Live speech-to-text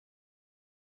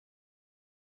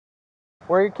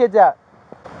Where are your kids at?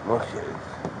 No kids.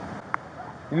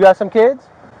 You got some kids?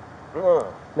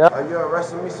 No. Are you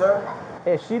arresting me, sir?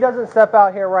 If she doesn't step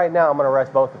out here right now, I'm going to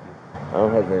arrest both of you. I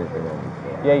don't have anything on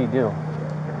me. Yeah, you do.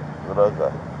 What I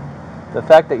got? The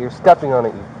fact that you're stepping on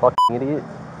it, you fucking idiot.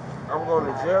 I'm going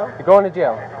to jail? You're going to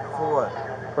jail. For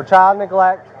what? For child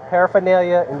neglect,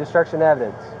 paraphernalia, and destruction of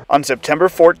evidence. On September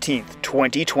 14th,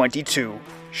 2022,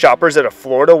 shoppers at a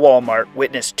Florida Walmart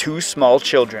witnessed two small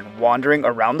children wandering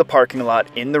around the parking lot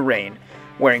in the rain,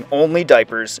 wearing only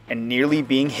diapers and nearly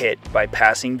being hit by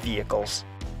passing vehicles.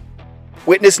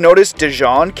 Witness noticed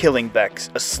Dejan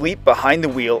Killingbeck asleep behind the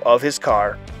wheel of his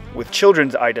car, with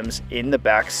children's items in the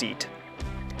back seat.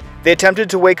 They attempted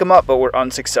to wake him up but were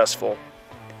unsuccessful.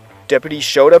 Deputies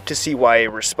showed up to see why a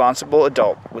responsible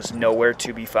adult was nowhere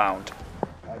to be found.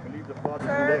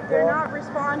 Sir, they're not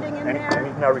responding in there.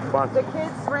 He's not responsive. The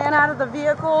kids ran out of the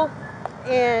vehicle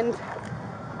and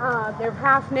they're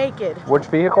half naked. Which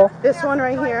vehicle? This one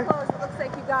right here. It looks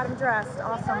like you got them dressed.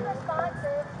 Awesome.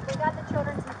 They got the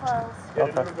children's clothes.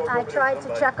 Okay. I tried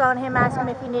to check on him, ask him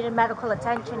if he needed medical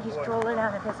attention. He's drooling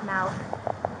out of his mouth.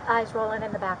 Eyes rolling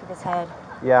in the back of his head.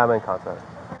 Yeah, I'm in contact.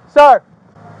 Sir!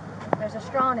 There's a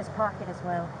straw in his pocket as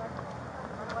well.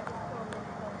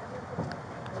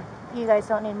 You guys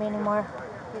don't need me anymore.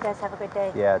 You guys have a good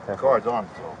day. Yeah, The car's on.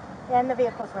 Yeah, and the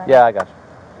vehicle's running. yeah, I got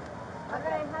you.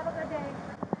 Okay, have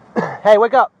a good day. Hey,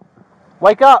 wake up!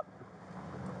 Wake up!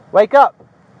 Wake up!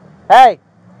 Hey!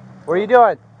 What are you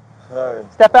doing? Sorry.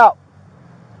 Step out!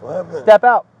 What happened? Step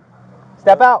out!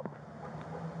 Step out!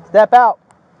 Step out!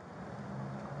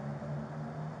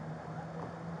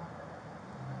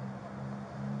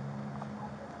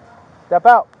 Step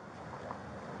out!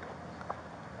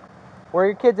 Where are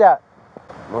your kids at?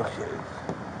 No kids.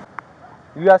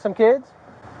 You got some kids?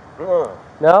 No.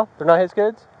 No? They're not his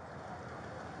kids?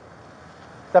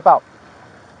 Step out.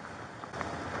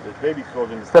 There's baby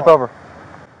clothes in the Step car. over.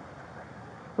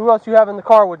 Who else you have in the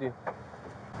car with you?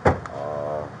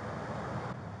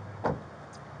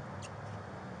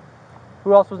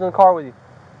 Who else was in the car with you?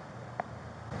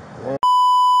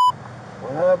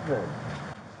 What happened?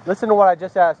 Listen to what I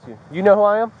just asked you. You know who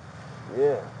I am?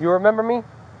 Yeah. You remember me?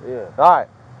 Yeah. Alright.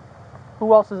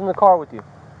 Who else is in the car with you?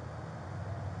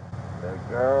 That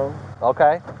girl?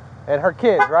 Okay. And her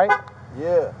kids, right?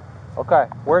 Yeah. Okay.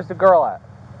 Where's the girl at?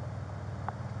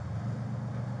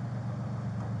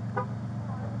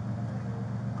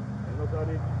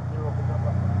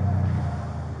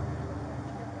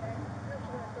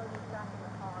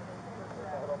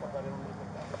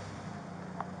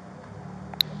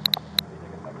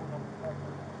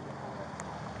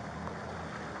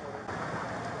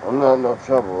 I'm not in no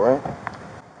trouble, right?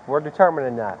 We're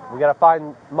determining that. We gotta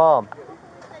find mom.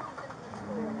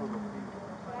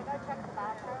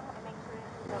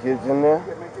 The kids in there?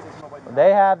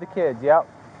 They have the kids, yep.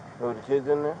 Oh, the kids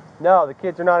in there? No, the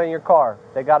kids are not in your car.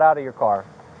 They got out of your car.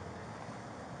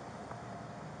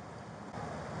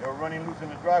 They're running loose in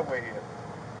the driveway here.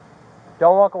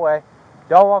 Don't walk away.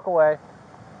 Don't walk away.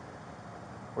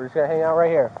 We're just gonna hang out right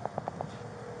here.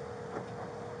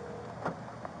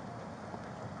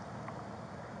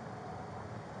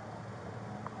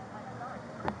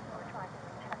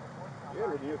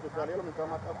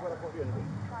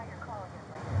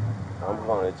 I'm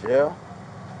going to jail?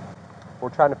 We're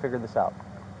trying to figure this out.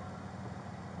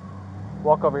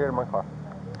 Walk over here to my car.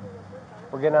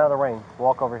 We're getting out of the rain.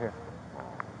 Walk over here.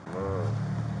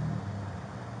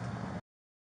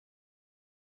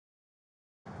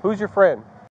 Who's your friend?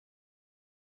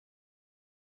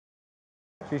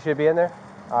 She should be in there?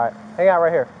 Alright, hang out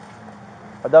right here.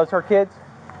 Are those her kids?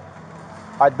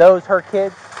 Are those her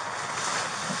kids?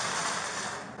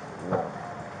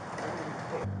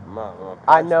 No.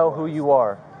 I know who you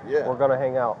are. Yeah. We're gonna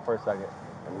hang out for a second.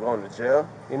 I'm going to jail?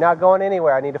 You're not going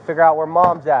anywhere. I need to figure out where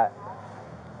mom's at.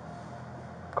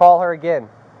 Call her again.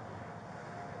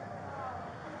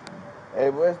 Hey,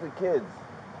 where's the kids?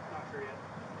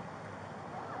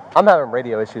 I'm having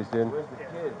radio issues, dude. Where's the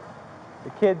kids? The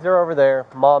kids are over there.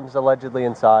 Mom's allegedly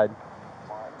inside.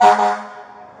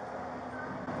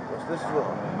 What's this for?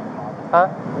 Huh?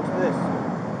 What's this?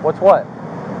 What's what?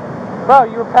 Bro,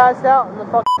 you were passed out in the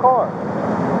fucking car.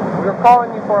 We were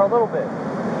calling you for a little bit.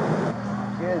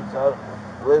 Kids?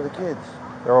 Where are the kids?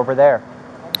 They're over there.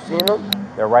 You seen them?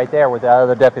 They're right there with the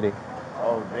other deputy.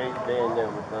 Oh, they in there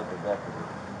with the deputy.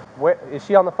 Where is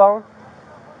she on the phone?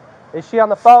 Is she on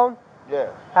the phone? Yeah.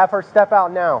 Have her step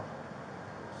out now.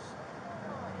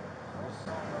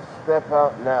 Step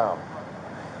out now.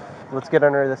 Let's get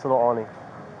under this little awning.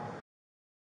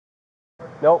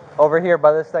 Nope, over here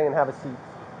by this thing and have a seat.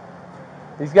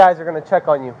 These guys are gonna check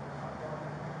on you.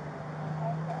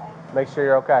 Make sure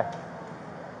you're okay.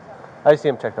 I just see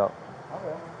him checked out.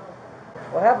 Okay.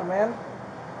 What happened, man?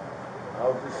 I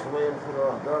was just waiting for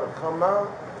the girl to come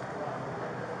out.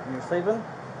 You were sleeping?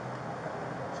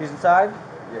 She's inside?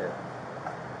 Yeah.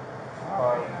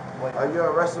 Wait. Are you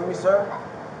arresting me, sir?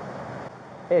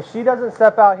 If she doesn't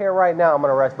step out here right now, I'm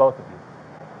gonna arrest both of you.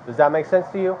 Does that make sense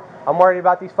to you? I'm worried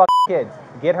about these fucking kids.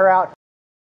 Get her out.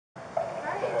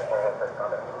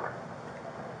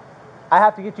 I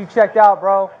have to get you checked out,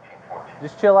 bro.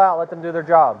 Just chill out. Let them do their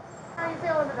job. How are you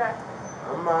feeling today?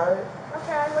 I'm alright.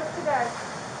 Okay, what's today?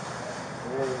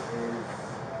 It is.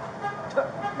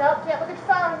 Nope, can't look at your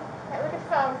phone. Can't look at your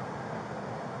phone.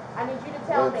 I need you to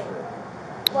tell me.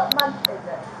 What month is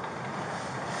it?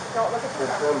 Don't look at your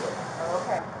phone. December. Oh,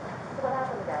 okay. So what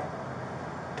happened today?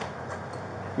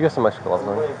 You got some extra gloves I'm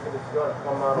on. waiting for this girl to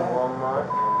come out of Walmart.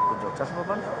 Did you touch him a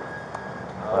bunch?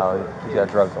 Well, he's got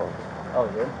drugs on. Oh,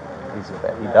 you did?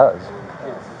 He does.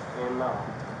 Kids just came out.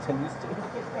 Continues to.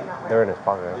 Kids came out They're with. in his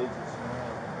pocket. They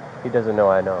just. He doesn't know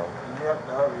I know. You have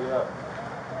to hurry up.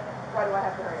 Why do I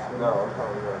have to hurry up? No, I'm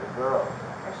talking about the girl.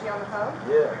 Is she on the phone?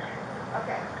 Yeah.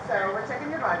 Okay, so we're checking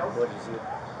your vitals. What did you see?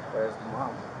 Where's the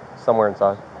mom? Somewhere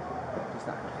inside. She's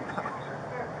not.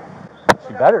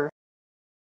 She better.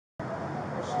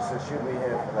 She said she'll be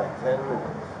here for like 10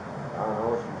 minutes. I don't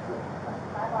know what she's doing.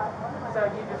 So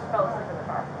you just fell asleep in the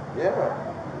car? Yeah.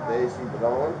 The AC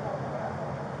blowing.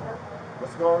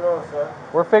 What's going on, sir?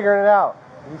 We're figuring it out.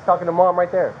 He's talking to mom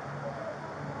right there.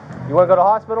 You want to go to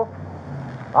hospital?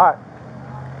 All right.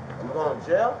 I'm going to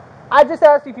jail? I just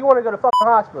asked you if you want to go to fucking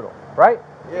hospital, right?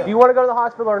 Yeah. Do you want to go to the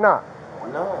hospital or not?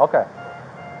 No. Okay.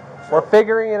 We're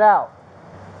figuring it out.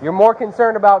 You're more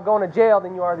concerned about going to jail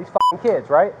than you are these fucking kids,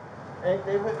 right? Ain't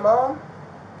they with mom?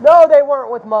 No, they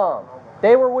weren't with mom.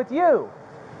 They were with you.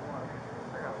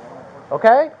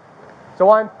 Okay? So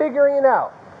I'm figuring it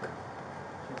out.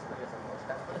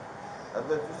 I thought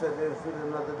you said they was with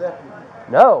another deputy.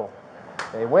 No.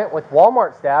 They went with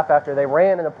Walmart staff after they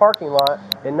ran in the parking lot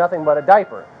in nothing but a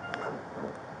diaper.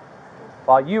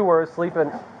 While you were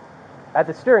sleeping at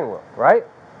the steering wheel, right?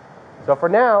 So for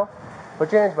now,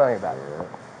 put your hands behind your back.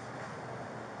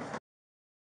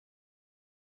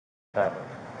 All right.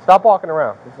 Stop walking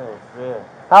around. This ain't fair.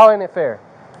 How ain't it fair?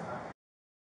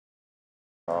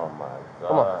 Oh my God.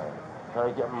 Come on. Can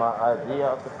I get my ID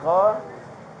out the car?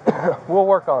 We'll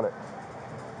work on it.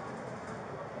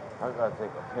 I gotta take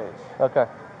a piss. Okay.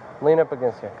 Lean up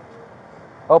against here.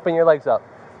 Open your legs up.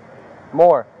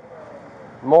 More.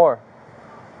 More.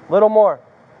 Little more.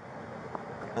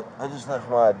 I just left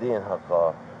my ID in her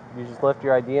car. You just left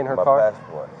your ID in her My car?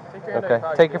 passport. Okay.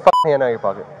 Take your fucking hand out of your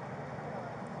pocket.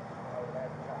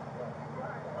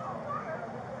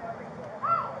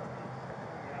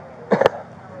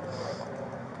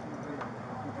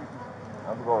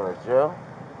 I'm going to jail.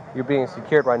 You're being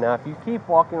secured right now. If you keep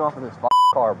walking off of this fucking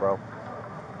car, bro.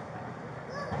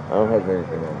 I don't have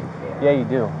anything on me. Yeah, you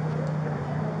do.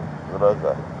 What I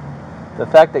got? The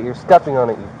fact that you're stepping on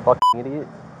it, you fucking idiot.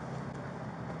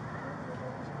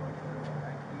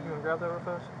 You gonna grab that real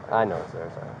fast? I know it's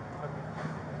there,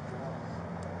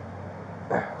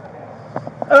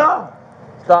 Oh!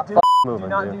 Stop Do moving,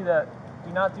 not dude. do that.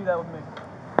 Do not do that with me.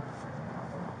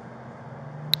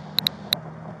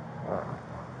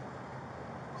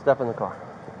 Step in the car.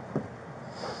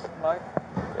 Mike?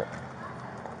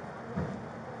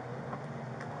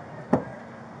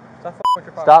 Stop f***ing with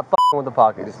your pocket. Stop fucking with the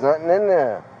pocket. There's nothing in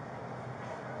there.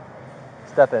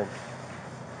 Step in.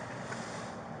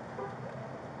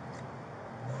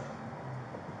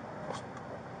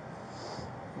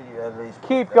 You at least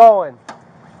Keep going.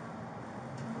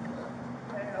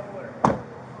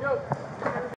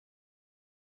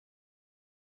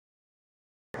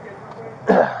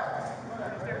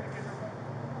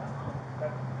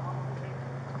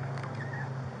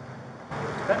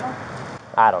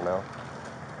 I don't know.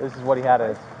 This is what he had in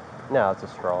his... No, it's a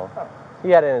straw. He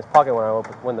had it in his pocket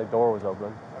when the door was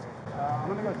open. I'm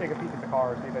gonna go take a peek at the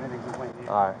car and see if anything's in plain view.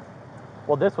 All right.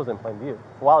 Well, this was in plain view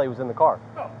while he was in the car.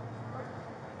 Oh.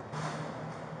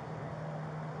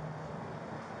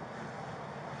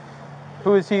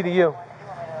 Who is he to you?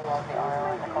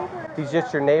 He's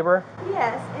just your neighbor?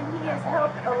 Yes, and he has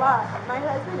helped a lot. My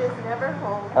husband is never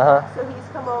home, so he's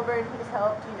come over and he's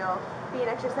helped, you know, be an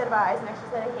extra set of eyes, an extra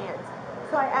set of hands.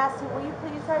 So I asked him, will you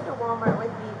please drive to Walmart with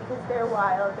me because they're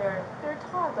wild, they're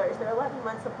toddlers, they're 11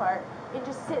 months apart, and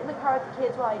just sit in the car with the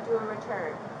kids while I do a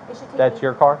return. It should take That's me...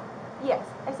 your car? Yes,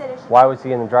 I said it should... Why was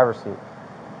he in the driver's seat?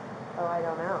 Oh, I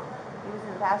don't know. He was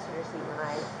in the passenger seat when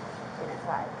I went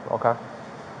inside. Okay.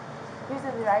 He was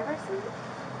in the driver's seat?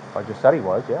 I just said he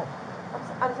was, yeah.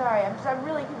 I'm sorry, I'm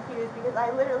really confused because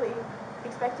I literally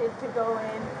expected to go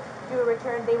in, do a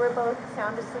return. They were both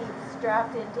sound asleep,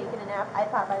 strapped in, taking a nap. I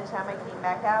thought by the time I came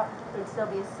back out, they'd still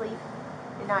be asleep,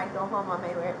 and I'd go home on my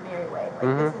merry way. Like,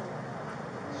 this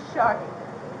is shocking to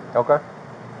me. Okay.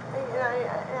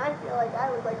 And I feel like I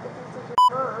was like the piece of shit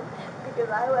mom, because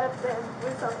I left them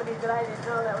with somebody that I didn't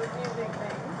know that was using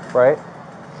things. Right.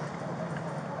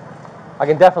 I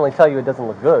can definitely tell you it doesn't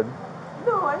look good.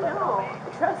 No, I know.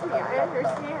 Trust me, I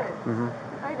understand.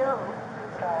 I know.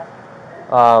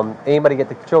 Anybody get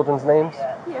the children's names?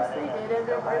 Yes, they did, and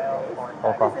their birthdays.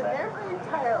 Okay. Listen, they're my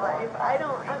entire life.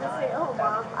 I'm a stay-at-home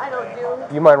mom. I don't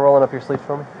do... You mind rolling up your sleeves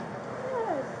for me?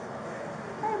 Yes.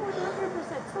 I'm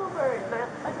 100% sober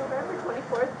on November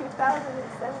 24th,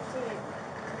 2017.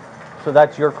 So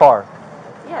that's your car.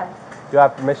 Yes. Do I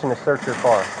have permission to search your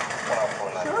car?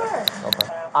 Sure. Okay.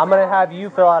 I'm going to have you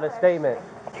fill out a statement.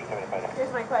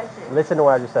 Here's my question. Listen to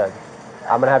what I just said.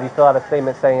 I'm going to have you fill out a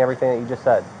statement saying everything that you just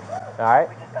said. All right?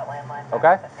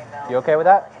 Okay? You okay with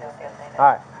that? All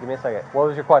right. Give me a second. What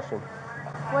was your question?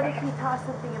 What if he tossed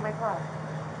something in my car?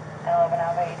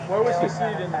 Where was he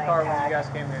seated in the car when you guys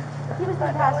came here? He was in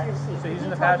the passenger seat. So he's in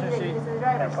the He told me passenger that he seat? was in the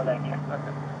driver's seat.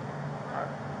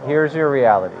 Okay. Here's your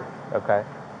reality, okay?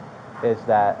 Is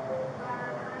that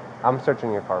I'm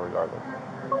searching your car regardless.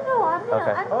 Oh, no, I'm not.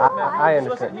 Okay. I I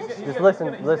understand. Just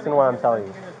listen to what I'm telling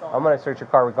you. I'm going to search your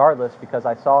car regardless because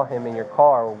I saw him in your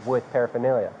car with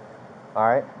paraphernalia. All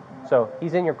right? So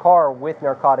he's in your car with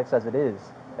narcotics as it is.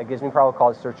 That gives me probable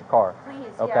cause to search your car. Please,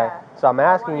 Okay? yeah. So I'm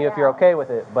asking you if you're okay with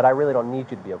it, but I really don't need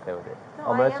you to be okay with it. No,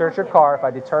 I'm going I to am search your okay car. with If I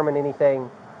it. determine anything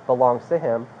belongs to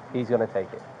him, he's going to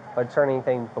take it. If I determine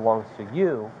anything belongs to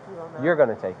you, you're going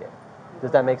to take it.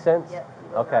 Does that make sense? Yep.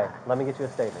 Okay. Let me get you a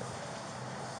statement.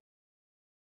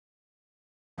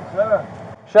 Sir,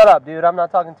 Shut up, dude. I'm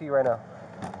not talking to you right now.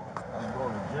 I'm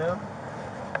going to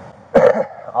gym.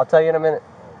 I'll tell you in a minute.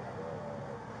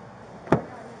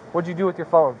 What'd you do with your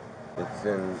phone? It's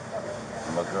in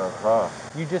my girl's car.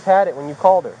 You just had it when you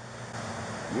called her.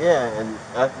 Yeah, and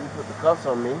after you put the cuffs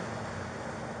on me,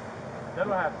 Then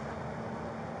what happened?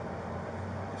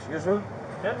 excuse me,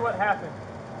 Then what happened?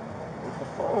 with the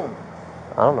phone.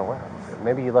 I don't know what happened.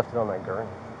 Maybe you left it on that gurney.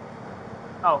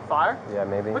 Oh, fire? Yeah,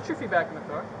 maybe. Put your feet back in the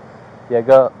car. Yeah,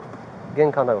 go. Get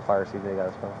in contact with fire, see if they got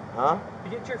his phone. Huh?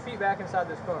 You get your feet back inside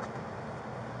this car.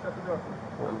 Shut the door.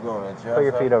 I'm going to jail. Put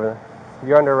your sir? feet over there.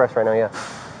 You're under arrest right now, yeah.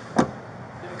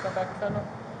 Did he come back to fentanyl?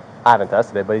 I haven't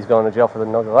tested it, but he's going to jail for the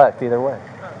neglect either way.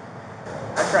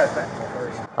 I tried fentanyl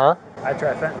first. Huh? I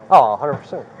tried fentanyl. Oh,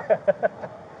 100%.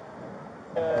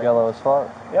 Yellow as fuck.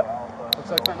 Yep. Looks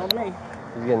like fentanyl to me.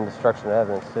 He's getting destruction of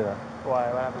evidence, too.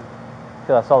 Why? What happened?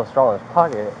 Because I saw the straw in his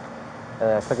pocket, and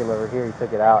then I took him over here, he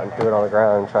took it out and threw it on the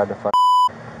ground and tried to fuck.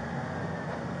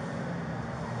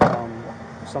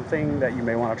 Something that you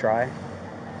may want to try,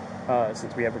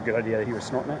 since we have a good idea that he was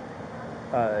snorting it,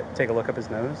 take a look up his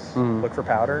nose, look for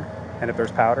powder, and if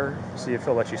there's powder, see if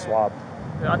he'll let you swab.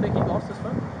 Yeah, I think he lost his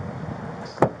phone.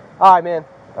 All right, man.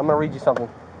 I'm going to read you something.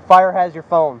 Fire has your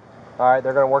phone. All right,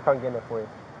 they're going to work on getting it for you.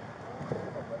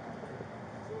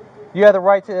 You have the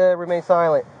right to remain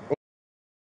silent.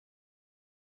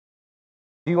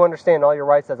 Do you understand all your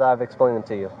rights as I've explained them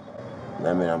to you?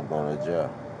 That means I'm going to jail.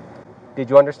 Did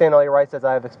you understand all your rights as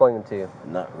I have explained them to you?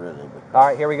 Not really, but All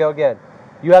right, here we go again.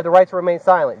 You have the right to remain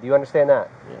silent. Do you understand that?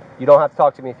 yeah. You don't have to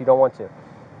talk to me if you don't want to.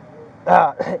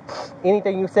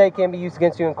 Anything you say can be used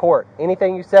against you in court.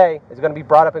 Anything you say is going to be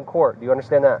brought up in court. Do you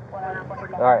understand that?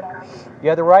 All right. You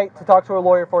have the right to talk to a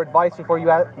lawyer for advice before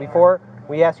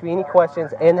we ask you any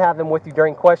questions and have them with you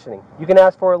during questioning. You can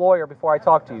ask for a lawyer before I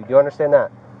talk to you. Do you understand that?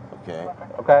 Okay.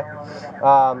 Okay.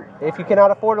 If you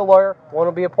cannot afford a lawyer, one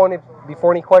will be appointed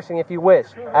before any questioning if you wish.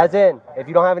 As in, if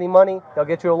you don't have any money, they'll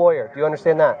get you a lawyer. Do you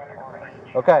understand that?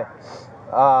 Okay.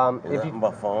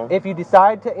 If you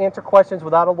decide to answer questions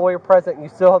without a lawyer present, you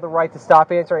still have the right to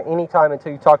stop answering any time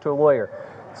until you talk to a lawyer.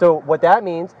 So what that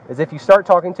means is if you start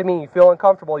talking to me and you feel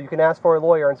uncomfortable, you can ask for a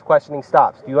lawyer and questioning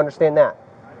stops. Do you understand that?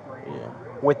 Yeah.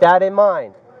 With that in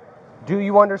mind, do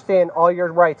you understand all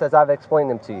your rights as I've explained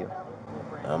them to you?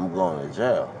 I'm going to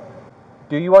jail.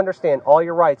 Do you understand all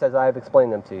your rights as I have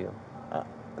explained them to you?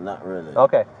 Not really.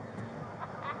 Okay.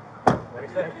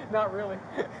 Not really.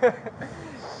 Hey,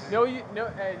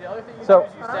 the other thing you So- do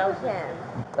is you establish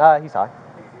He's high.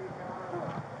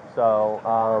 So,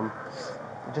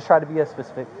 just try to be as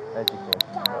specific as you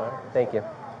can. All right. Thank you.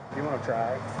 If you want to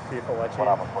try, see if he'll let you.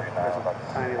 There's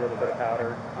a tiny little bit of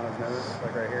powder on his nose,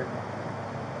 like right here.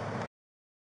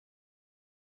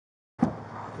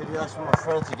 Could you ask my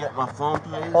friend to get my phone,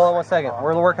 please? Hold on one second.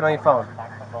 We're working on your phone.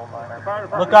 Fire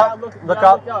department. Look up. Look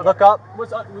up. Look up.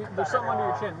 What's up? There's something under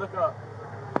your chin. Look up.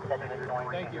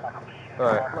 Thank you. All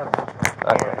right.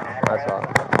 That's all.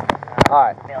 All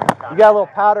right. You got a little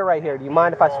powder right here. Do you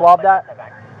mind if I swab that?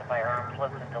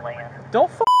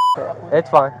 Don't It's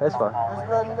fine. It's fine. There's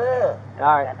nothing there.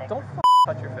 All right. don't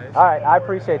touch your face. All right. I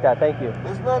appreciate that. Thank you.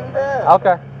 There's nothing there.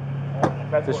 Okay.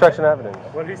 That's Destruction of evidence.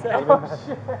 What did he say?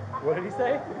 What did he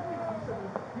say?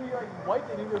 He like wiped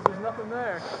it. He goes, "There's nothing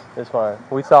there." It's fine.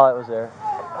 We saw it was there.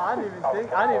 I didn't even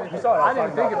think. I didn't You even. saw it. I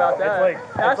didn't even think about that.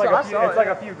 It's like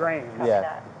a few grains.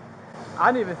 Yeah.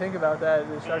 I didn't even think about that.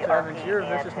 Destruction of evidence. You're a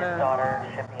vicious man.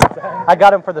 I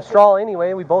got him for the straw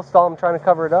anyway. We both saw him trying to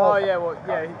cover it up. Oh yeah. Well,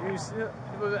 yeah. He was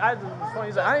funny.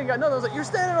 He's like, I ain't got nothing. I was like, you're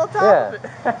standing on top Yeah. of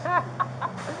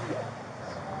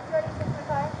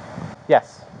it.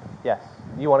 Yes. Yes.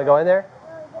 You want to go in there?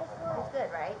 It's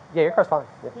good, right? Yeah, your car's fine.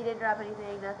 Yeah. He didn't drop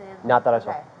anything, nothing? Not that I saw.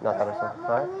 Okay. Not that I saw. All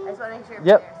right. I just want to make sure you're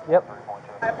Yep. upstairs. Yep.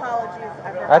 My apologies. I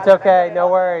forgot That's about okay. that. No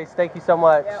worries. Thank you so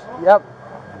much. Yep.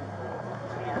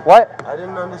 What? I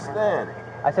didn't understand.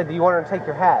 I said, do you want her to take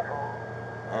your hat?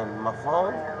 And my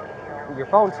phone? Your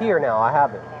phone's here now. I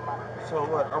have it. So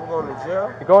what? I'm going to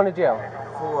jail? You're going to jail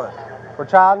For what? for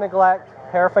child neglect,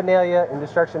 paraphernalia, and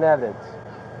destruction of evidence.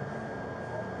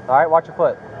 All right. Watch your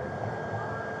foot.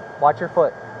 Watch your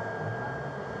foot.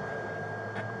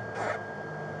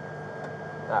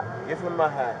 All right. Give him my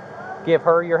hat. Give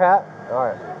her your hat? All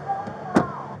right.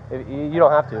 You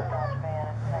don't have to.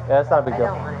 Yeah, that's not a big deal.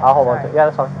 I'll hold on to it. Yeah,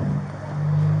 that's fine.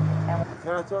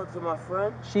 Can I talk to my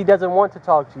friend? She doesn't want to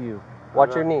talk to you.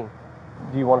 Watch your knee.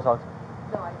 Do you want to talk to her?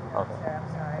 No, I didn't. Okay. Sir, I'm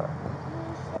sorry.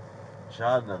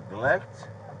 Child neglect?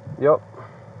 Yep.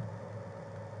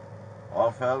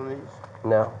 All felonies?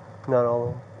 No, not all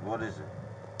of them. What is it?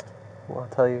 Well, I'll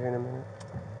tell you here in a minute.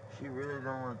 She really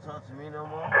don't want to talk to me no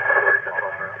more?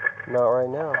 Not right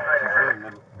now. She's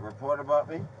written a report about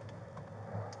me?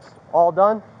 All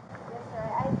done? Yes,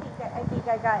 sir. I think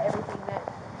I got everything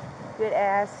that you had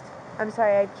asked. I'm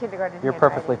sorry, I had kindergarten You're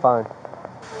perfectly fine. I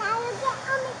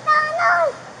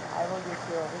will get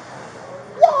you everything.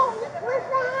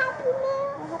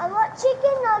 I want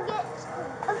chicken nuggets.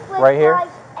 Right here?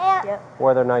 Yep.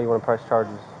 Whether or not you want to press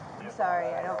charges. I'm sorry,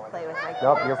 I don't play with my kids.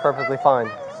 Nope, you're perfectly fine.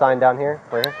 Sign down here.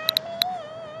 Right here.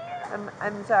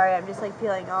 I'm sorry, I'm just like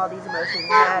feeling all these emotions,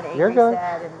 mad, angry, You're good.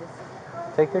 sad, and just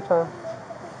Take your time.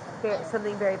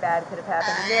 something very bad could have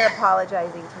happened. And they're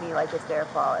apologizing to me like it's their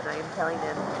fault, and I am telling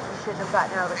them you shouldn't have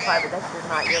gotten out of the car, but that's just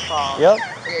not your fault. Yep.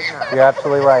 It is not. You're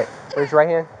absolutely right. Raise your right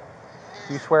hand.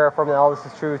 Do you swear affirm that all this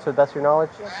is true to the best of your knowledge?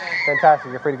 Yes, sir.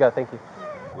 Fantastic. You're free to go. Thank you.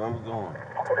 Where we going?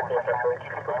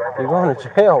 You're going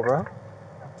to jail, bro.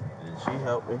 Did she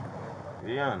help me?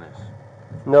 Be honest.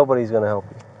 Nobody's going to help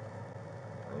you.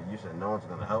 You said no one's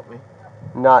going to help me?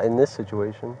 Not in this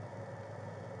situation.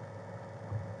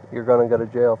 You're going to go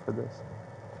to jail for this.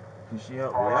 Can she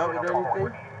help me out with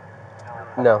anything?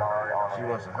 No. She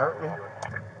wants to hurt me?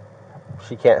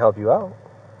 She can't help you out.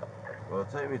 Well,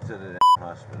 take me to the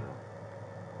hospital.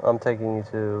 I'm taking you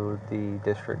to the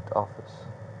district office.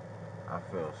 I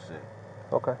feel sick.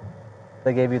 Okay.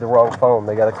 They gave you the wrong phone.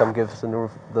 They got to come give us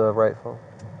the right phone.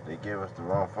 They gave us the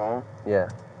wrong phone? Yeah.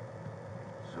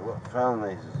 So what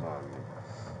felonies is on me?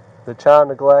 The child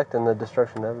neglect and the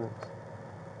destruction of evidence.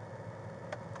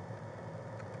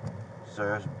 Sir,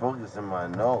 there's boogers in my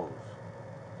nose.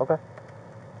 Okay.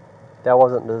 That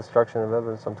wasn't the destruction of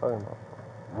evidence I'm talking about.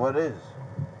 What is?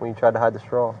 When you tried to hide the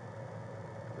straw.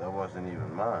 That wasn't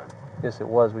even mine. Yes, it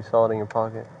was. We saw it in your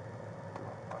pocket.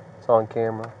 It's on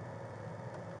camera.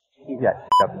 He got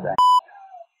up his ass.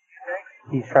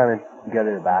 He's trying to go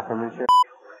to the bathroom and shit.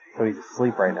 So he's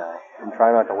asleep right now. I'm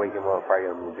trying not to wake him up before I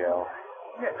get him to jail.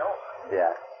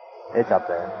 Yeah. It's up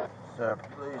there. Sir,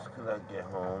 please could I get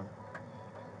home?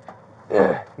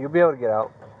 You'll be able to get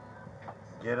out.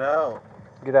 Get out.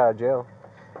 Get out of jail.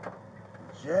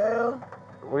 Jail?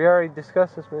 We already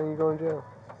discussed this, man. You're going to jail.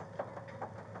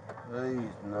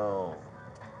 Please, no.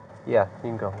 Yeah, you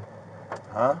can go home.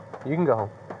 Huh? You can go home.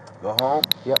 Go home?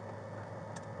 Yep.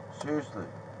 Seriously?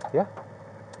 Yeah.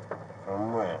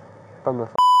 From where? From the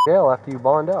jail after you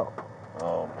bond out.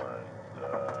 Oh my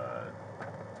God.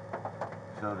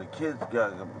 So the kids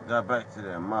got back to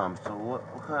their mom. So what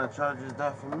kind of charge is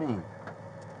that for me?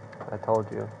 I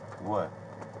told you. What?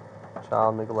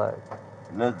 Child neglect.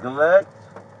 Neglect?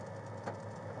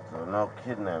 So no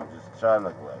kidnapping, just child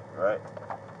neglect, right?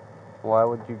 Why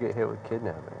would you get hit with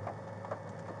kidnapping?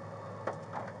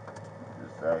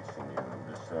 Just asking you,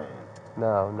 I'm just saying.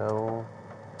 No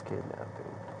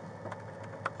kidnapping.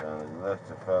 Child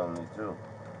neglect's a felony too.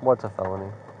 What's a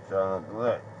felony? Child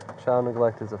neglect. Child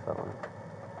neglect is a felony.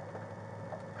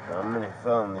 So how many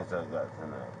felonies I got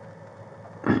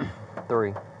tonight?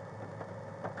 3.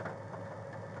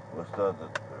 What's What's the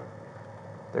other?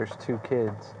 There's 2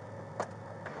 kids.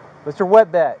 Mr.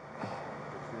 Wetback,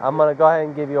 I'm going to go ahead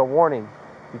and give you a warning.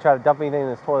 If you try to dump anything in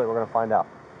this toilet, we're going to find out.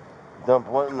 Dump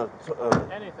what in the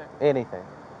Anything. Anything.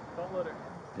 Don't litter.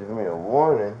 Give me a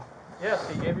warning. Yes,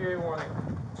 he gave you a warning.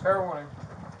 Fair warning.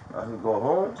 I can go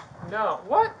home? No.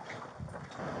 What?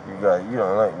 You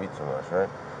don't like me too much, right?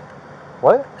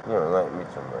 What? You don't like me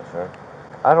too much, right?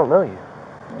 I don't know you.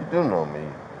 You do know me.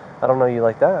 I don't know you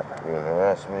like that. You're gonna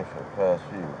harass me for the past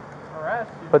few. Harass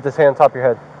you? Put this hand on top of your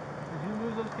head. Did you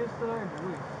lose those kids today or did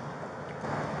we?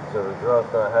 So the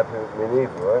girl's not happy with me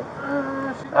neither,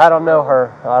 right? I don't know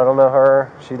her. I don't know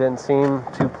her. She didn't seem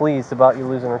too pleased about you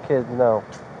losing her kids, no.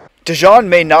 Dijon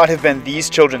may not have been these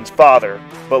children's father,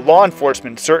 but law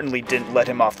enforcement certainly didn't let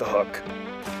him off the hook.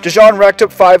 Dijon racked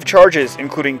up 5 charges,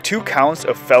 including 2 counts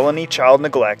of felony child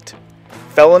neglect,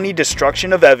 felony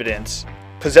destruction of evidence,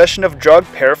 possession of drug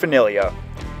paraphernalia,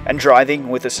 and driving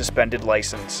with a suspended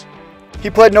license. He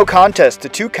pled no contest to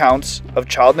 2 counts of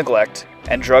child neglect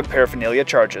and drug paraphernalia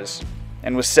charges,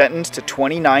 and was sentenced to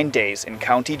 29 days in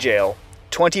county jail,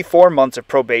 24 months of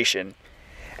probation,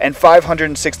 and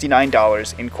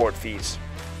 $569 in court fees.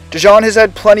 Dijon has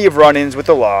had plenty of run-ins with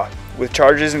the law, with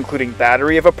charges including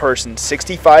battery of a person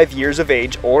 65 years of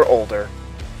age or older,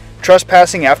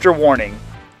 trespassing after warning,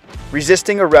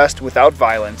 resisting arrest without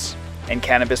violence, and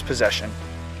cannabis possession.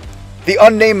 The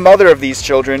unnamed mother of these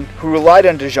children, who relied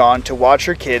on Dijon to watch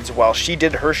her kids while she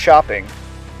did her shopping,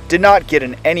 did not get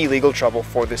in any legal trouble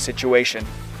for this situation.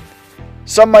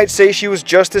 Some might say she was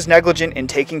just as negligent in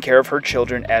taking care of her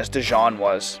children as Dijon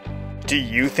was. Do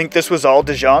you think this was all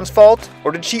Dijon's fault,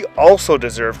 or did she also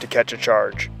deserve to catch a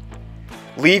charge?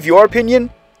 Leave your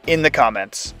opinion in the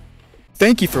comments.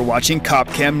 Thank you for watching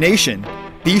CopCam Nation.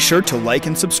 Be sure to like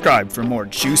and subscribe for more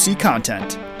juicy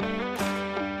content.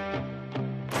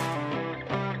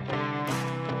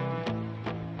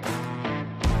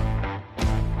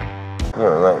 You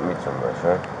don't like me too much,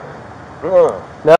 right?